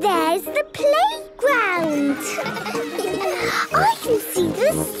 there's the playground. I can see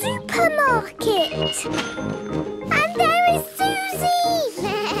the supermarket. And there is Susie.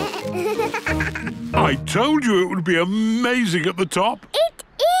 I told you it would be amazing at the top. It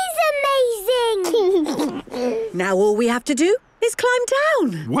is amazing. Now all we have to do is climb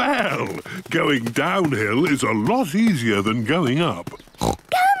down. Well, going downhill is a lot easier than going up. Come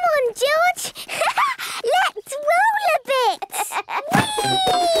on, George. Let's roll a bit.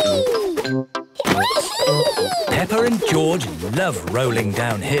 Whee! Peppa and George love rolling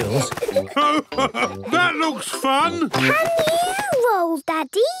down hills. That looks fun. Can you roll,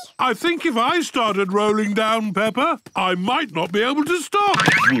 Daddy? I think if I started rolling down, Peppa, I might not be able to stop.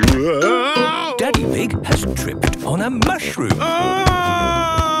 Daddy Pig has tripped on a mushroom.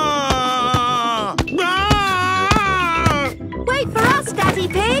 Wait for us, Daddy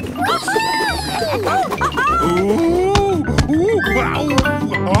Pig.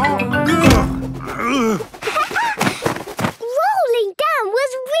 Rolling down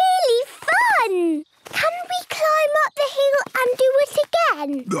was really fun. Can we climb up the hill and do it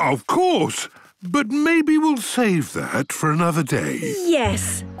again? Of course. But maybe we'll save that for another day.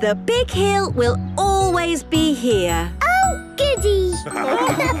 Yes, the big hill will always be here. Oh, goody.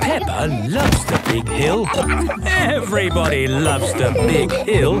 Peppa loves the big hill. Everybody loves the big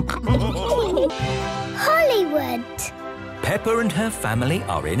hill. Hollywood. Peppa and her family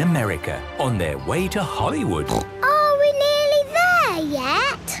are in America on their way to Hollywood. Are we nearly there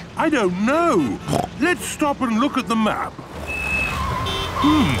yet? I don't know. Let's stop and look at the map.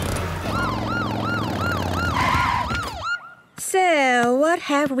 So, what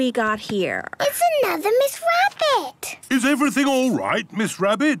have we got here? It's another Miss Rabbit. Is everything all right, Miss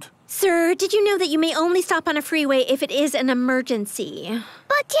Rabbit? Sir, did you know that you may only stop on a freeway if it is an emergency?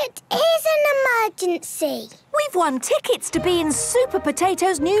 But it is an emergency. We've won tickets to be in Super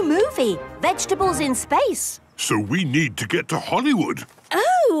Potato's new movie, Vegetables in Space. So we need to get to Hollywood.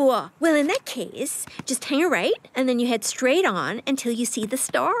 Oh! Well, in that case, just hang a right and then you head straight on until you see the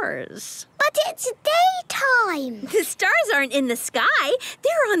stars. But it's daytime. The stars aren't in the sky.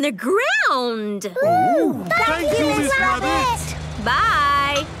 They're on the ground. Ooh, thank you, Miss Rabbit.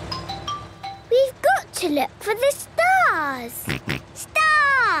 Bye. We've got to look for the stars.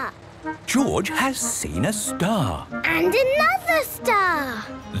 Star! George has seen a star. And another star.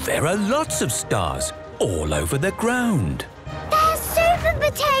 There are lots of stars all over the ground. There's Super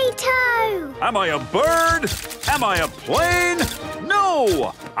Potato. Am I a bird? Am I a plane?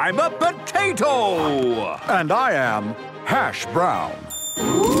 No! I'm a potato! And I am Hash Brown.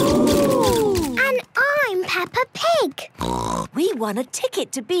 Ooh. And I'm Peppa Pig. We won a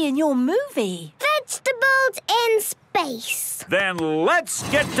ticket to be in your movie. Vegetables in Space. Then let's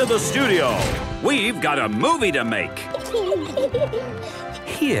get to the studio. We've got a movie to make.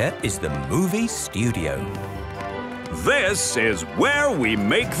 Here is the movie studio. This is where we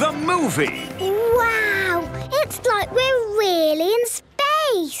make the movie. Wow! It's like we're really in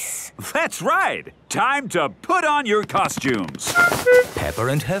space. That's right. Time to put on your costumes. Peppa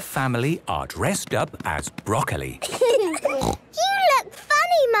and her family are dressed up as broccoli. You look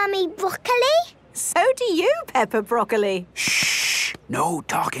funny, Mummy Broccoli. So do you, Peppa Broccoli. Shh! No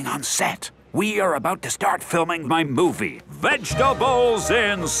talking on set. We are about to start filming my movie, Vegetables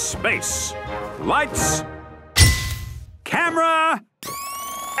in Space. Lights, camera,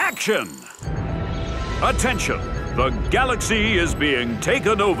 action! Attention! The galaxy is being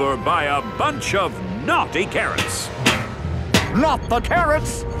taken over by a bunch of naughty carrots. Not the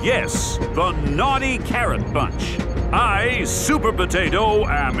carrots! Yes, the naughty carrot bunch. I, Super Potato,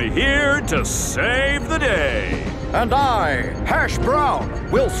 am here to save the day. And I, Hash Brown,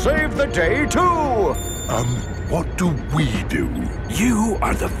 will save the day too. What do we do? You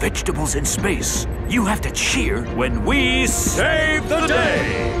are the vegetables in space. You have to cheer when we save the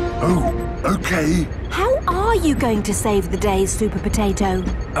day. Oh, okay. How are you going to save the day, Super Potato?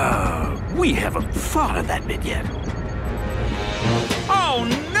 We haven't thought of that bit yet. Oh,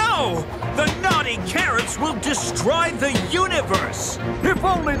 no! The naughty carrots will destroy the universe! If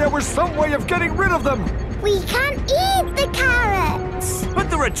only there was some way of getting rid of them! We can't eat the carrots! But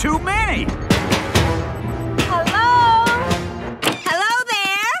there are too many! Hello? Hello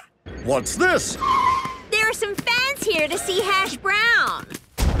there? What's this? There are some fans here to see Hash Brown.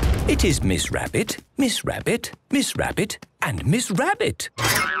 It is Miss Rabbit, Miss Rabbit, Miss Rabbit, and Miss Rabbit.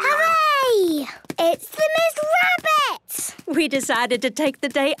 Hooray! It's the Miss Rabbit! We decided to take the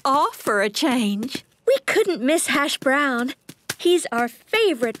day off for a change. We couldn't miss Hash Brown. He's our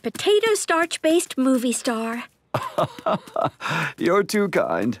favorite potato starch-based movie star. You're too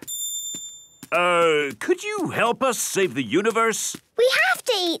kind. Could you help us save the universe? We have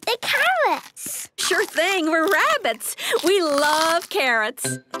to eat the carrots. Sure thing, we're rabbits. We love carrots.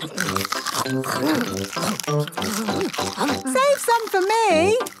 Save some for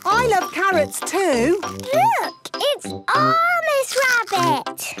me. I love carrots too. Look, it's all Miss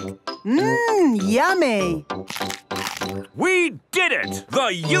Rabbit. Yummy. We did it!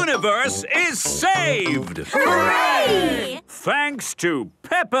 The universe is saved! Hooray! Thanks to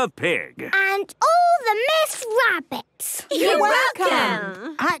Peppa Pig. And all the Miss Rabbits. You're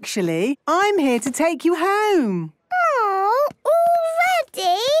welcome. Actually, I'm here to take you home. Oh,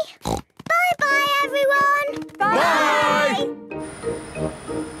 already? Bye-bye, everyone. Bye!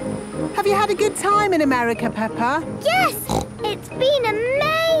 Have you had a good time in America, Peppa? Yes, it's been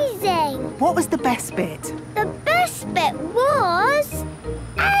amazing. What was the best bit? The best bit was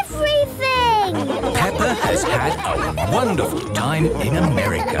everything. Peppa has had a wonderful time in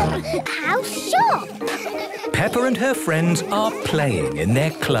America. How shop? Peppa and her friends are playing in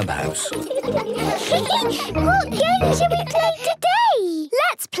their clubhouse. What game should we play today?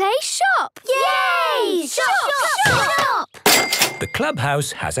 Let's play shop. Yay! Shop! The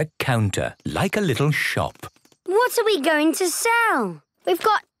clubhouse has a counter, like a little shop. What are we going to sell? We've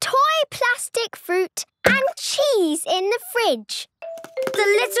got toy plastic fruit and cheese in the fridge. The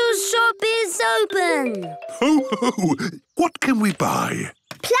little shop is open. Ho, ho! What can we buy?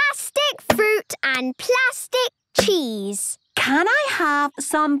 Plastic fruit and plastic cheese. Can I have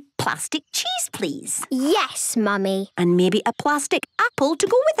some plastic cheese, please? Yes, Mummy. And maybe a plastic apple to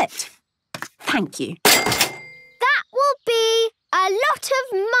go with it. Thank you. That will be a lot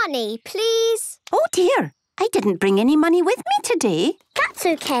of money, please. Oh, dear. I didn't bring any money with me today. That's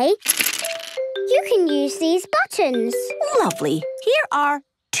okay. You can use these buttons. Lovely. Here are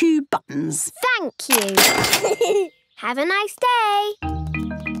 2 buttons. Thank you. Have a nice day.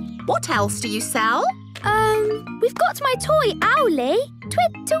 What else do you sell? We've got my toy Owlie.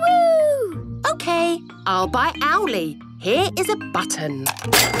 Twit-to-woo! OK, I'll buy Owlie. Here is a button.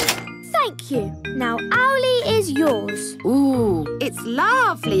 Thank you. Now Owlie is yours. Ooh, it's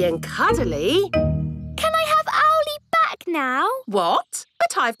lovely and cuddly. Can I have Owlie back now? What?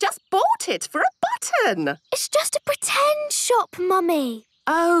 But I've just bought it for a button. It's just a pretend shop, Mummy.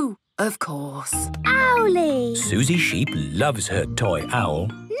 Oh, of course. Owlie. Susie Sheep loves her toy owl.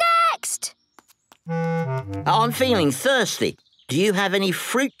 Next! I'm feeling thirsty. Do you have any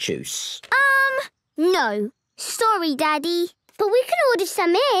fruit juice? No. Sorry, Daddy. But we can order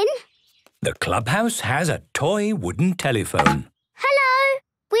some in. The clubhouse has a toy wooden telephone. Hello.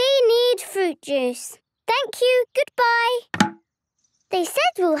 We need fruit juice. Thank you. Goodbye. They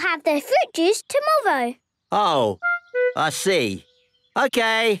said we'll have their fruit juice tomorrow. Oh, I see.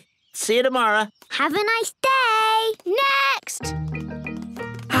 OK. See you tomorrow. Have a nice day. Next!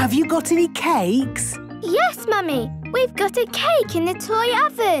 Have you got any cakes? Yes, Mummy. We've got a cake in the toy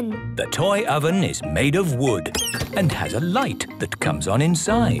oven. The toy oven is made of wood and has a light that comes on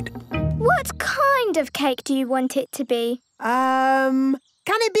inside. What kind of cake do you want it to be? Can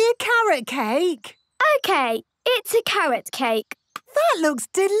it be a carrot cake? OK, it's a carrot cake. That looks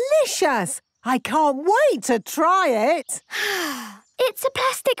delicious. I can't wait to try it. It's a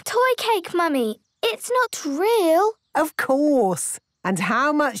plastic toy cake, Mummy. It's not real. Of course. And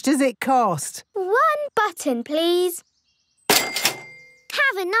how much does it cost? 1 button, please.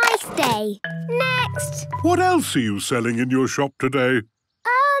 Have a nice day. Next. What else are you selling in your shop today?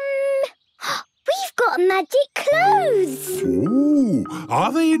 We've got magic clothes. Ooh,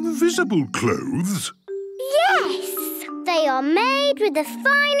 are they invisible clothes? Yes. They are made with the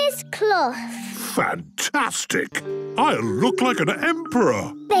finest cloth. Fantastic! I'll look like an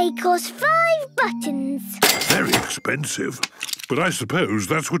emperor. They cost 5 buttons. Very expensive. But I suppose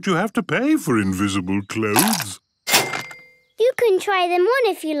that's what you have to pay for invisible clothes. You can try them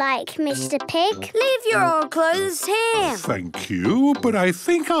on if you like, Mr. Pig. Leave your old clothes here. Thank you, but I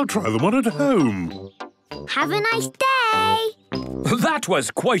think I'll try them on at home. Have a nice day. That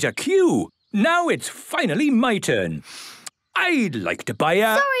was quite a queue. Now it's finally my turn. I'd like to buy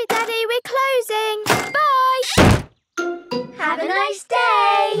a... Sorry, Daddy, we're closing. Bye. Have a nice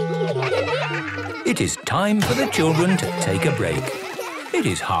day. It is time for the children to take a break. It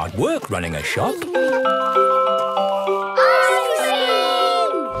is hard work running a shop.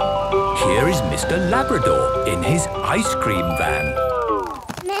 Here is Mr. Labrador in his ice cream van.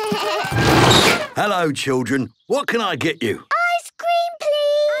 Hello, children. What can I get you? Ice cream,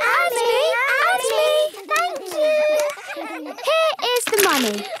 please. Thank you. Here is the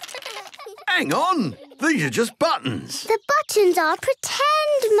money. Hang on. These are just buttons. The buttons are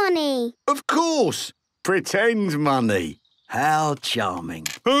pretend money. Of course. Pretend money. How charming.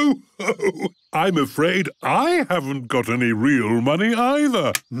 Oh, I'm afraid I haven't got any real money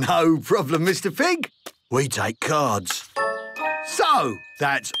either. No problem, Mr. Pig. We take cards. So,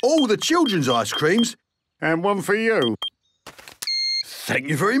 that's all the children's ice creams and one for you. Thank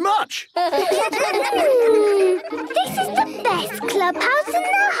you very much. This is the best clubhouse in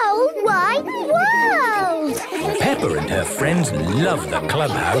the whole wide world. Peppa and her friends love the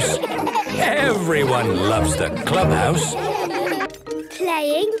clubhouse. Everyone loves the clubhouse.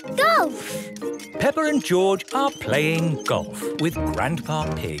 Playing golf. Peppa and George are playing golf with Grandpa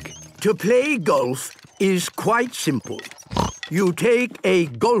Pig. To play golf is quite simple. You take a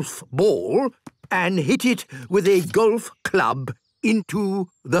golf ball and hit it with a golf club into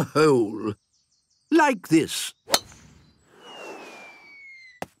the hole. Like this.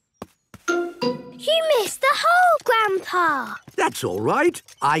 You missed the hole, Grandpa. That's all right.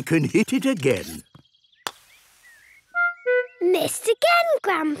 I can hit it again. Missed again,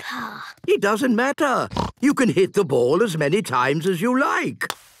 Grandpa. It doesn't matter. You can hit the ball as many times as you like.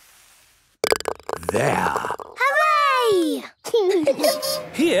 There. Hooray!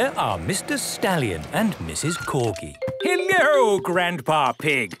 Here are Mr. Stallion and Mrs. Corgi. Hello, Grandpa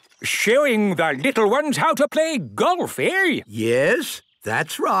Pig. Showing the little ones how to play golf, eh? Yes,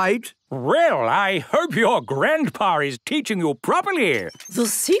 that's right. Well, I hope your grandpa is teaching you properly. The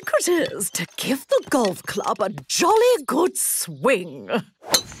secret is to give the golf club a jolly good swing.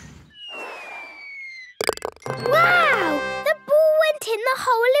 Wow! The ball went in the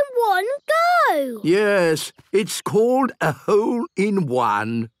hole in one go. Yes, it's called a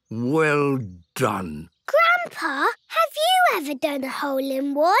hole-in-one. Well done. Grandpa, have you ever done a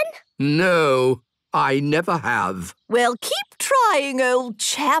hole-in-one? No, I never have. Well, keep trying, old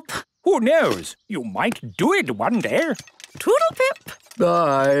chap. Who knows? You might do it one day. Toodle-pip.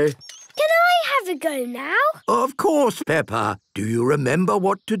 Bye. Can I have a go now? Of course, Peppa. Do you remember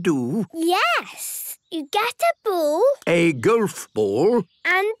what to do? Yes. You get a ball. A golf ball.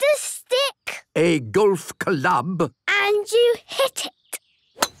 And a stick. A golf club. And you hit it.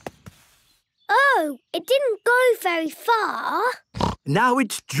 Oh, it didn't go very far. Now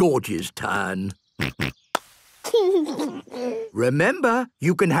it's George's turn. Remember,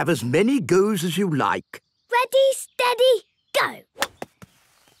 you can have as many goes as you like. Ready, steady, go.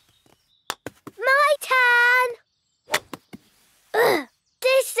 My turn. Ugh,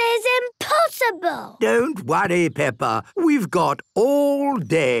 this is impossible. Don't worry, Peppa. We've got all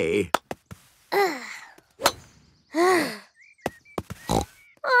day. I'm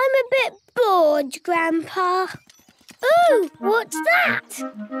a bit bored, Grandpa. Ooh, what's that?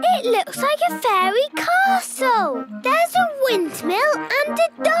 It looks like a fairy castle. There's a windmill and a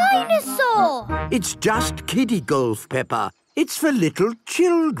dinosaur. It's just kiddie golf, Peppa. It's for little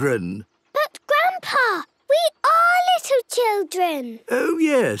children. But, Grandpa, we are little children. Oh,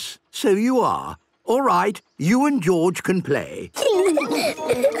 yes, so you are. All right, you and George can play.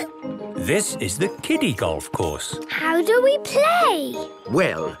 This is the kiddie golf course. How do we play?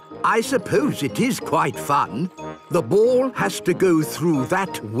 Well, I suppose it is quite fun. The ball has to go through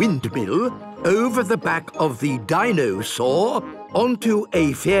that windmill, over the back of the dinosaur, onto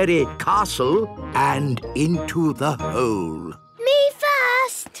a fairy castle, and into the hole. Me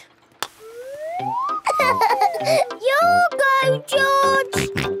first. Your go, George.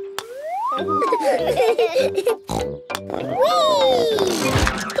 Whee!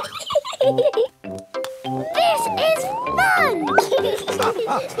 This is fun!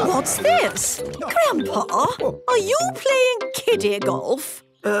 What's this? Grandpa, are you playing kiddie golf?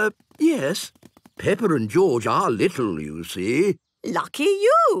 Yes. Peppa and George are little, you see. Lucky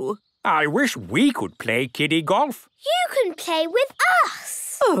you. I wish we could play kiddie golf. You can play with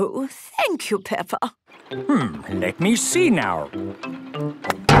us. Oh, thank you, Peppa. Let me see now.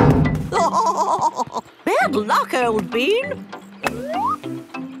 Oh, bad luck, old bean.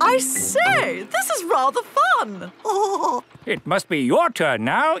 I say, this is rather fun. Oh. It must be your turn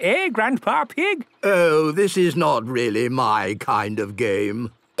now, eh, Grandpa Pig? Oh, this is not really my kind of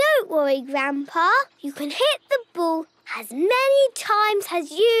game. Don't worry, Grandpa. You can hit the ball as many times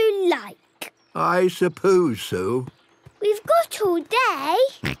as you like. I suppose so. We've got all day.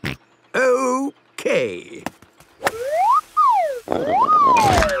 OK.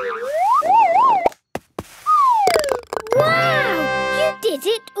 Wow! You did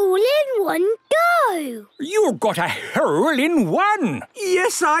it all in one go. You got a hole in one.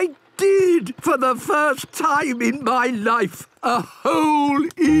 Yes, I did. For the first time in my life. A hole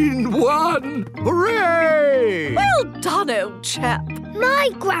in one. Hooray! Well done, old chap. My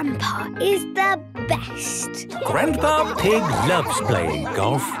grandpa is the best. Grandpa Pig loves playing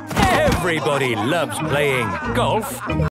golf. Everybody loves playing golf.